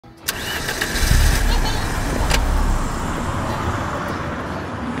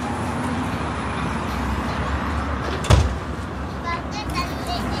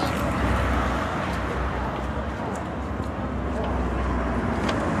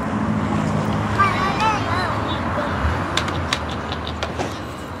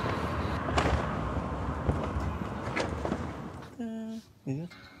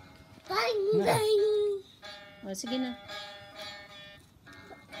sige na.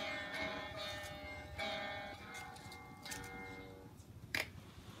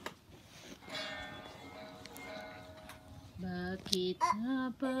 Bakit nga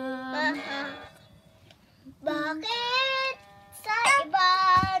ba? Bakit sa iba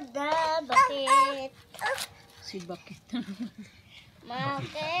na bakit? Si bakit?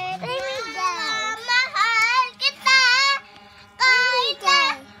 Bakit mahal kita kahit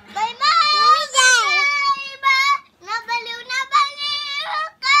na may mahal ka sa iba? Nabaliw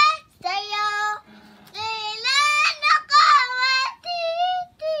ka sa'yo. Kailan ako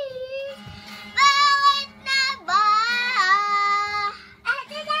matitis? Bakit na ba?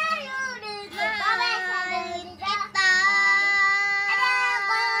 Ate tayo dito. Bakit kita?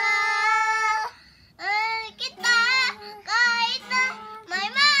 Kita kahit na may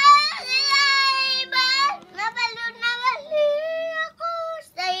mahal sa iba. Nabaliw ako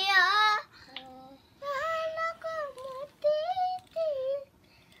sa'yo. Mahal ako matitis.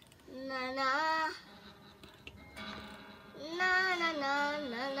 Na na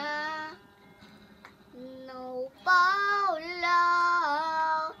no Paula.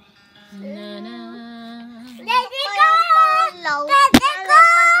 Na na. Let's go!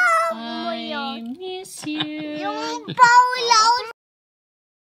 I miss you. Yung Paula.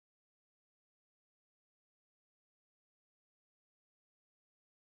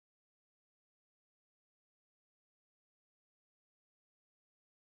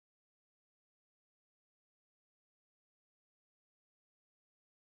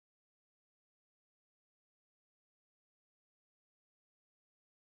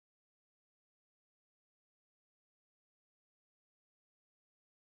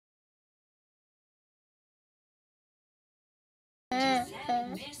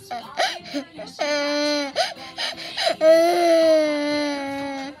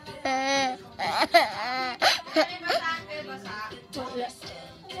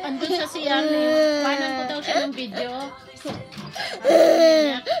 Andun sa CR na yun. Panan ko daw siya ng video.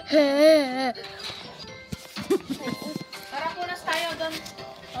 Tara, punas tayo doon.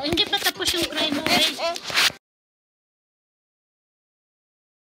 Oh, hindi pa tapos yung cry mo, guys.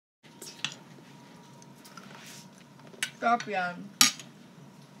 Stop yan.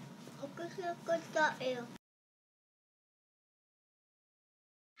 Ako tayo.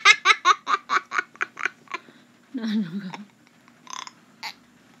 Ano ka?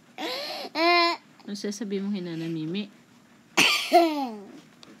 Ano sasabihin mo kay Nana Mimi?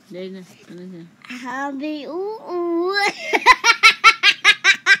 Dahil na. Ano siya? Habi uu.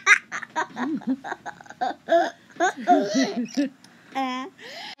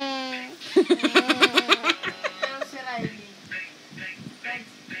 Si Riley.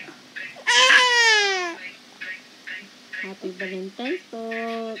 Happy Valentine's po.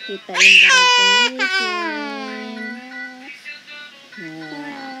 Kita yung barag kong ngipin.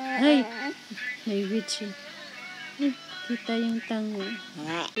 Ay! Ay, witch. Ay, kita yung tango.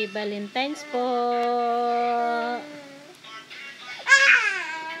 Happy Valentine's po.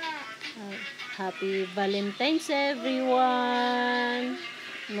 Happy Valentine's everyone.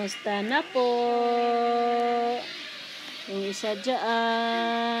 Musta na po? Yung isa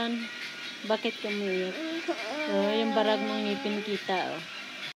dyan. Bakit ka umiyak? Oh, yung barag mong ngipin kita, oh.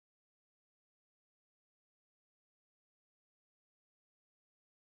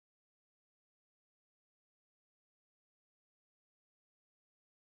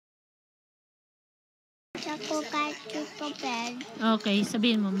 Ako kahit Tito Ben. Okay,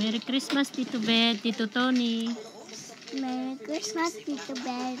 sabihin mo, Merry Christmas, Tito Ben, Tito Tony. Merry Christmas, Tito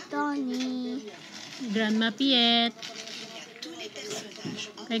Ben, Tony. Grandma Piet.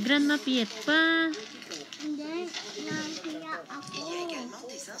 Kay Grandma Piet pa. Hindi, nahiya ako.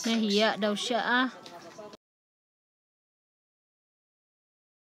 Nahiya daw siya, ah.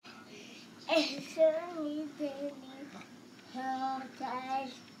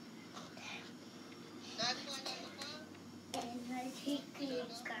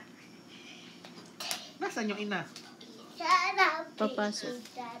 Nasaan yung ina? Papasok.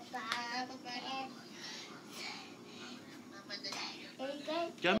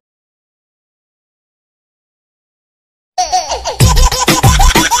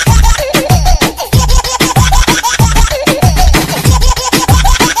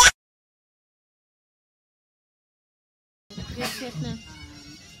 Yes, na.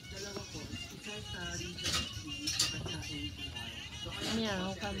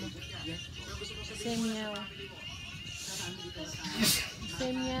 Meow, kamo. Say meow.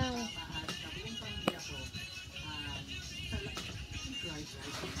 Say meow.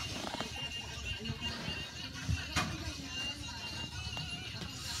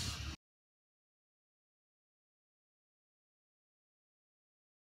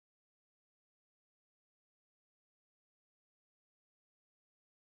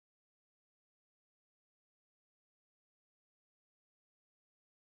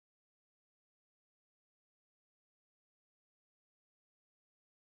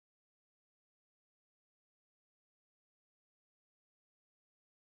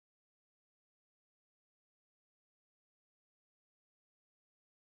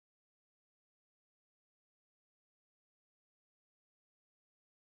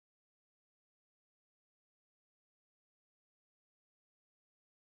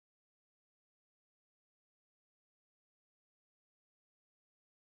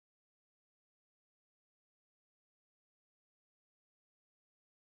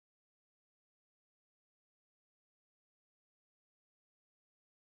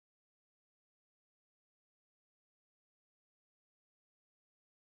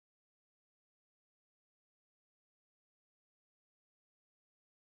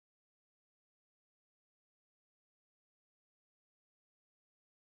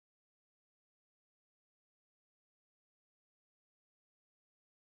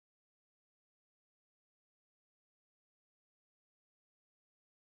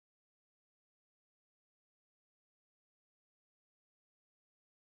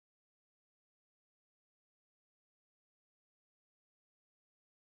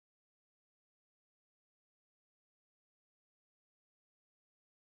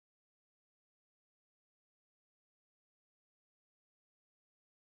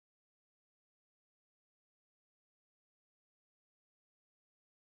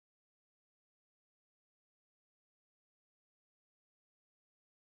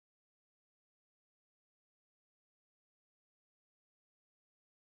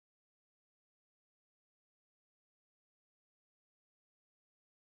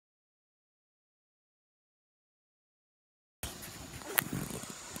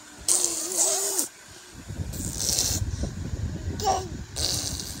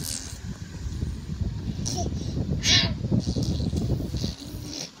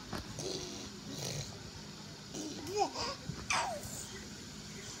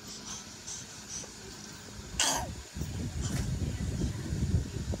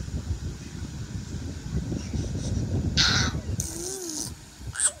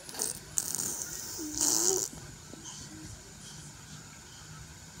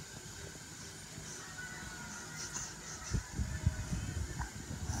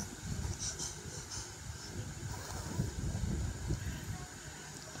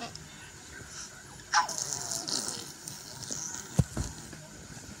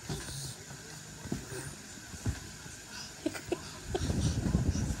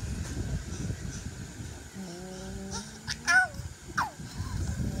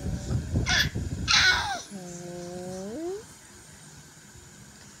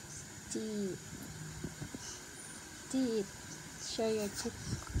 Teeth. Teeth. Show your teeth.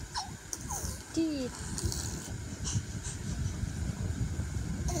 Teeth.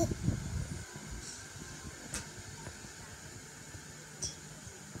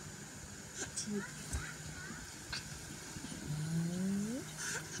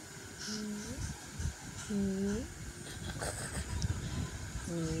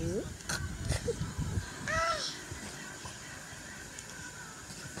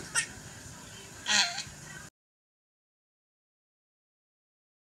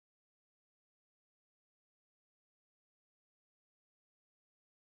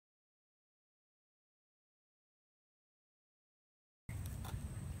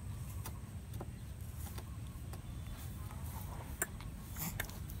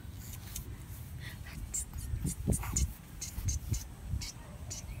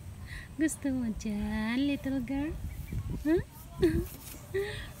 Gusto mo dyan, little girl? Huh?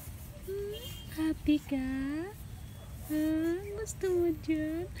 Happy ka? Gusto mo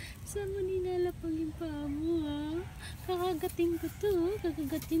dyan? Saan mo nilalapag yung paa mo, ha? Kakagatin ko to.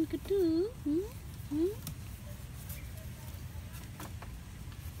 Kakagatin ko to.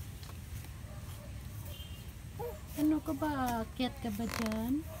 Ano ka ba? Cat ka ba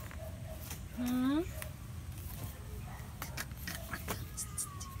dyan? Ha?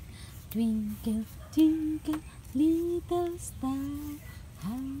 Twinkle, twinkle, little star,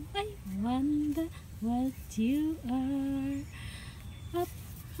 how I wonder what you are. Up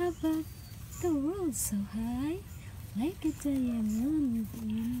above the world so high, like a diamond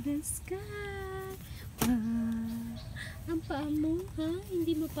in the sky. Ang paa mo, ha?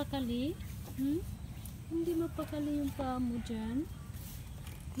 Hindi mapakali? Hindi mapakali yung paa mo dyan?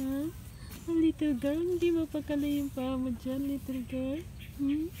 Ha? Little girl, hindi mapakali yung paa mo dyan, little girl?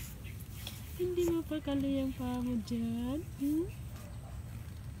 Hindi mapakali yung paa mo dyan.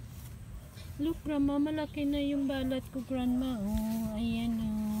 Look, grandma, malaki na yung balat ko, grandma. Oh, ayan,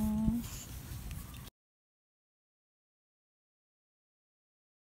 oh.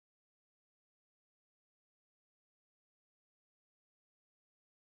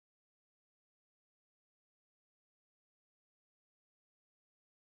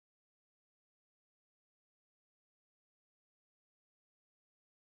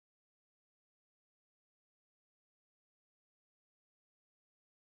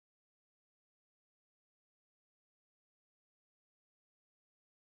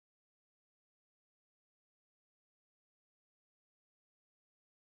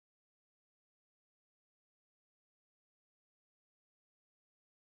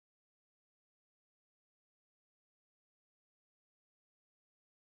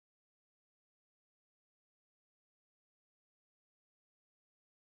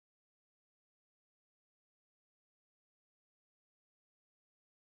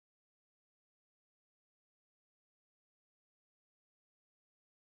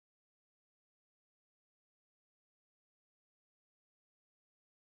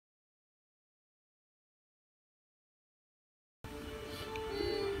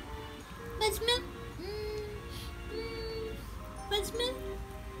 Bad smell? Bad smell?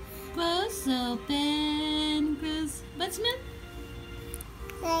 Close, open, close. Bad smell?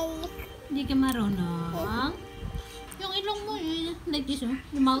 Hindi ka marunong? Yung ilong mo, like this, oh.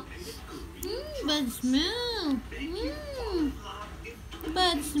 Yung mouth. Bad smell.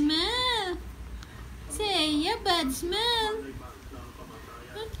 Bad smell. Say, yeah, bad smell.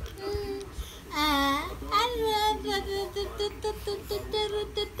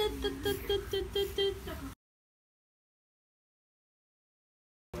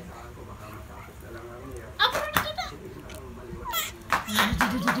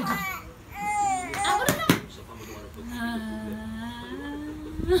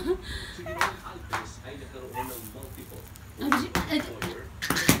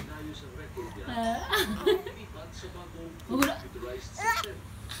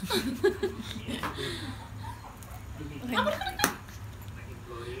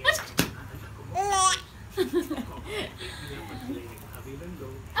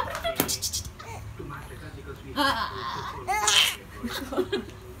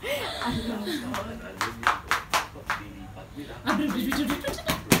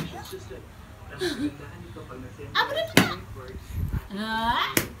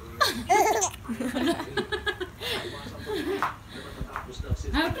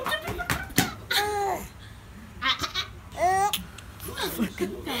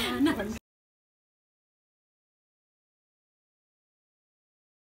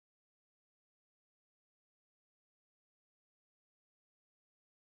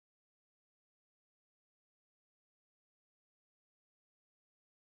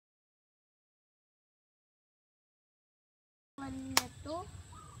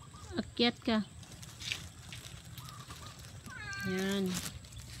 Akyat ka. Yan.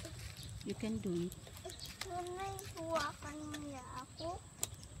 You can do it. Nanay, huwakan mo niya ako.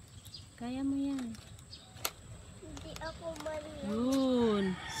 Kaya mo yan. Hindi ako mariyak. Yun.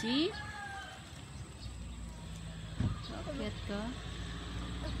 See? Akyat ka.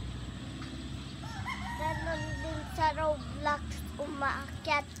 Ganon din sa Roblox,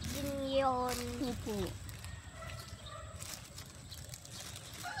 umaakyat din yun. Opo.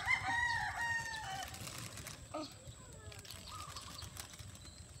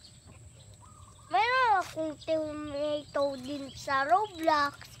 Meron akong tomato din sa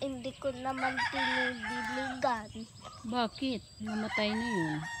Roblox, hindi ko naman tinidiligan. Bakit? Namatay na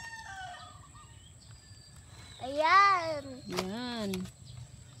yun. Ayan. Yan.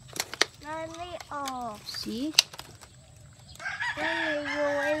 Nanay, oh. See? Nanay,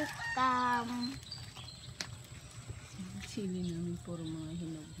 welcome. Sili namin puro mga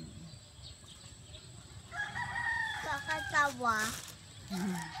hinog na. Kakatawa.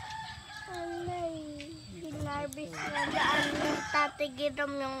 Nanay, hinarbis na daan yung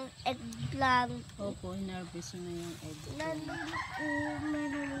tatigiram yung eggplant. Opo, hinarvest na yung egg. Nandun po,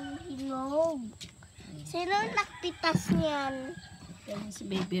 merong hinog. Sino nagpitas niyan? Kaya si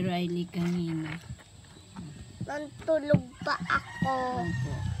Baby Riley kanina. Nantulog pa ako.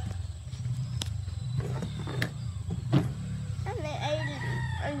 Opo. Nanay,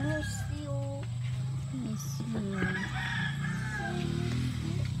 I miss you. Miss you.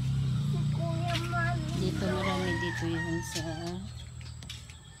 Si Kuya Manny. Dito marami dito yan sa...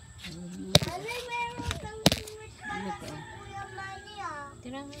 Nanay, meron kang limit pa na Look, si Kuya Manny ah.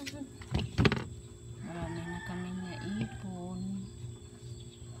 Tira nga. Marami na kami na ipon.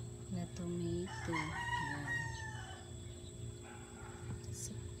 Na tomato. Yan.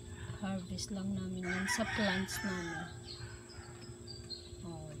 Harvest lang namin yan sa plants namin.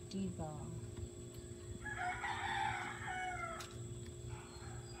 Oh, diba?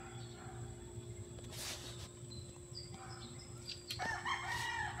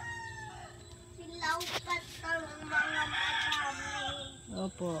 Silaw pa ng mga madami.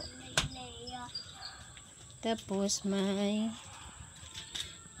 Opo. Leia. Tapos may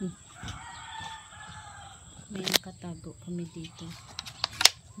nakatago kami dito.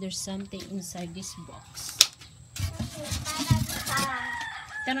 There's something inside this box.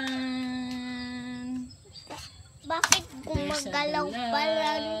 Taran! Bakit There's a gumagalaw pa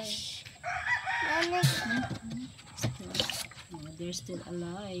lang? lunch. Nanay, Oh, they're still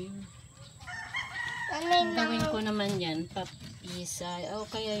alive. nanay Ang gawin ko naman yan, papisay. O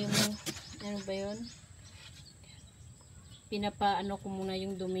kaya yung, ano ba yun? Pinapaano ko muna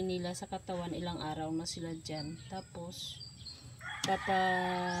yung dumi nila sa katawan, ilang araw na sila dyan. Tapos,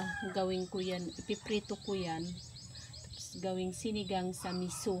 gawin ko yan, ipiprito ko yan. Tapos gawing sinigang sa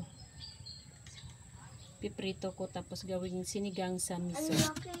miso. Piprito ko tapos gawing sinigang sa ang miso.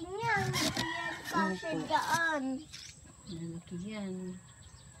 laki niyan. Yan kasi Opo. daan. Malaki yan.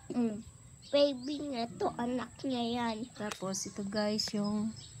 Baby niya to, anak niya yan. Tapos ito guys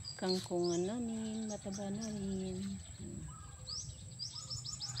yung kangkungan namin, mataba na rin.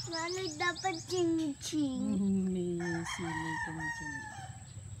 Nanay, dapat ching-ching. May sili kami dyan.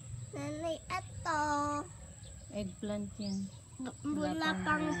 Nanay, eto. Eggplant yan. Wala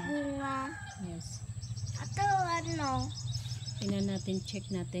pang bunga. Yes. Ito ano? Check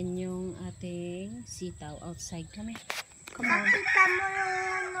natin yung ating sitaw outside kami. Come on. Makita mo yung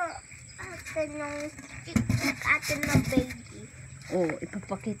ano, atin yung tik-tik atin ng baby. Oh,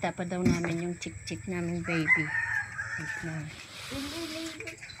 ipapakita pa daw namin yung chick-chick namin baby. Wait na.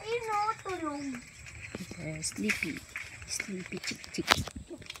 Ayun o, tulog. Sleepy. Sleepy chick-chick.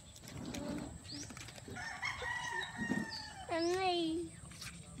 Nanay,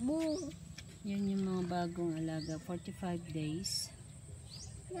 boom. Yan yung mga bagong alaga. 45 days.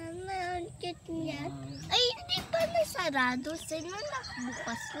 Nanay, ang cute niyan. Wow. Ay, hindi pa nasarado. Sino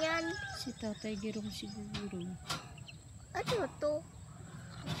nakbukas niyan? Si Tatay Jerome siguro. Ano to?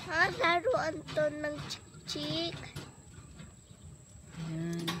 Laruan to ng chick-chick.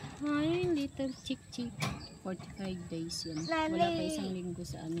 Yan. Ay, little chick-chick. 45 days yan. Nanay. Wala pa isang linggo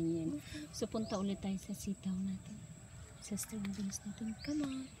sa amin yan. So, punta ulit tayo sa sitaw natin. Sa string beans natin. Come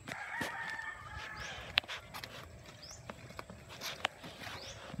on.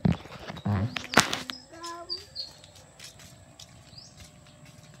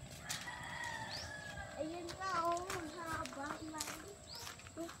 Ayun na, oh, haba na.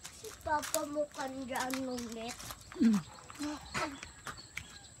 Si Papa mo kandyan ulit.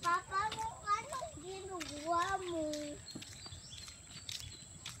 Papa mo, anong ginagawa mo?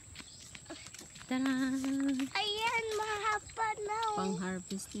 Tara! Ayan, mahaba. haba na. Pang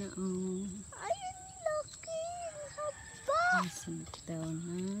harvest na. Oh. Ay, ang laki. Haba. Ang sitaw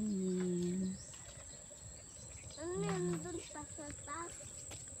namin. Ano yan dun pa sa taas?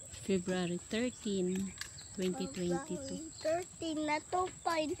 February 13, 2022. 13 na to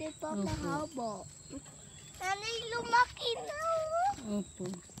pa. Hindi pa Opo. mahaba. Nanay, lumaki na. Oh. Opo.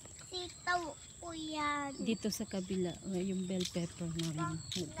 Sitaw ko yan. Dito sa kabila, yung bell pepper namin.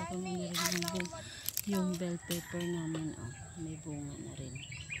 Nagkaroon na rin ng yung bell pepper namin. Oh, may bunga na rin.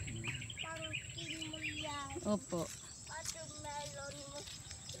 Pangkin mo yan. Opo. Watermelon mo.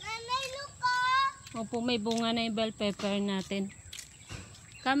 Nanay, luka! Opo, may bunga na yung bell pepper natin.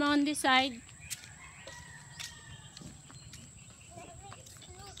 Come on this side.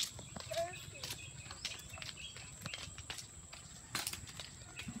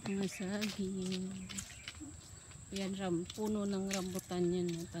 Mga saging. Yan, puno ng rambutan yan.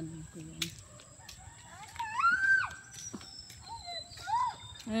 Natanong ko yan.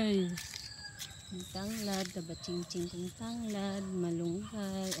 Ay, ang tanglad, dabatsing-tsing kong tanglad,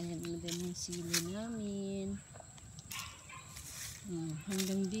 malunggay, ayan, madaming sili namin.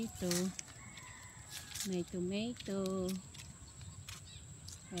 Hanggang dito, may tomato,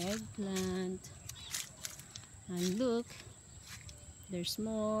 eggplant, and look, there's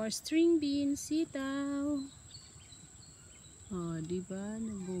more string beans, sitaw. Oh, diba,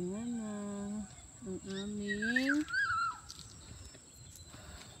 nabunga na ang aming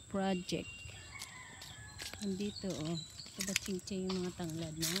project. Andito, oh, tabatsing-tsing yung mga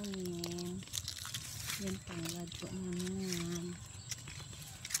tanglad namin. Yan, tanglad po namin yan.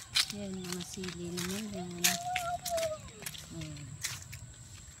 Yan, mga sili naman yan. Oh.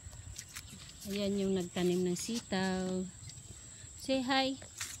 Ayan yung nagtanim ng sitaw. Say hi.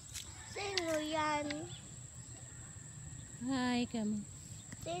 Sino yan? Hi, come.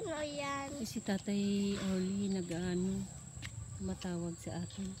 Sino yan? Si Tatay Orly nag-ano, tumatawag sa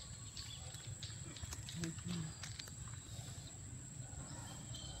akin.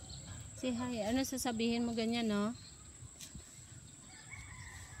 Say hi. Ano sasabihin mo ganyan, no?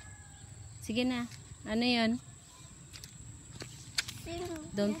 Sige na. Ano yan? Sino?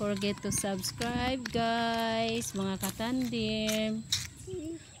 Don't forget to subscribe, guys. Mga katandim.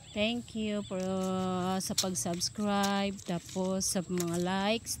 Thank you for sa pag-subscribe. Tapos sa mga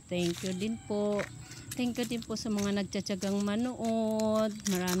likes. Thank you din po. Thank you din po sa mga nagtsatsagang manood.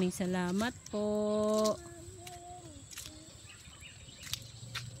 Maraming salamat po.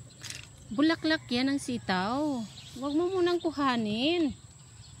 Bulaklak yan ang sitaw. Huwag mo munang kuhanin.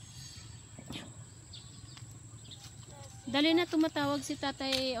 Dali na, tumatawag si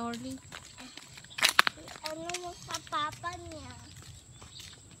Tatay Orly. Ano mo sa papa niya?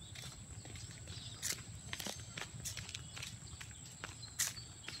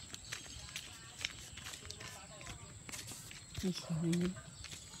 Ay, sino?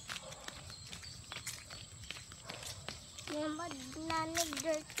 Yung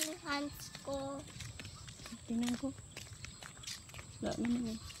nag-dirty hands ko. Tingnan ko. Wala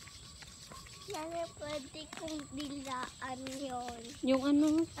naman eh. Yan pwede kong dilaan yon. Yung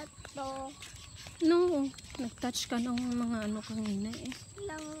ano? Ato. No. Nag-touch ka ng mga ano kanina eh.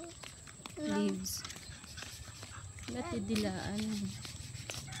 Ng Leaves. Dati dilaan.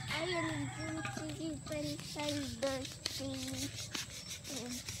 ayun yung sige pensay dirty.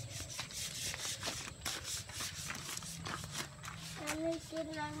 Ano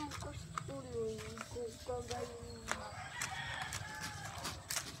kailangan ko tuloy kung gagaling ba?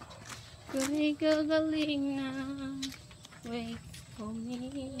 Gagaling na. Wait for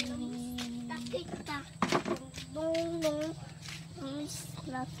me. Nakita. Nung miss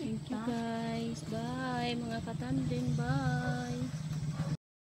Thank you nakita. guys. Bye mga katandem. Bye.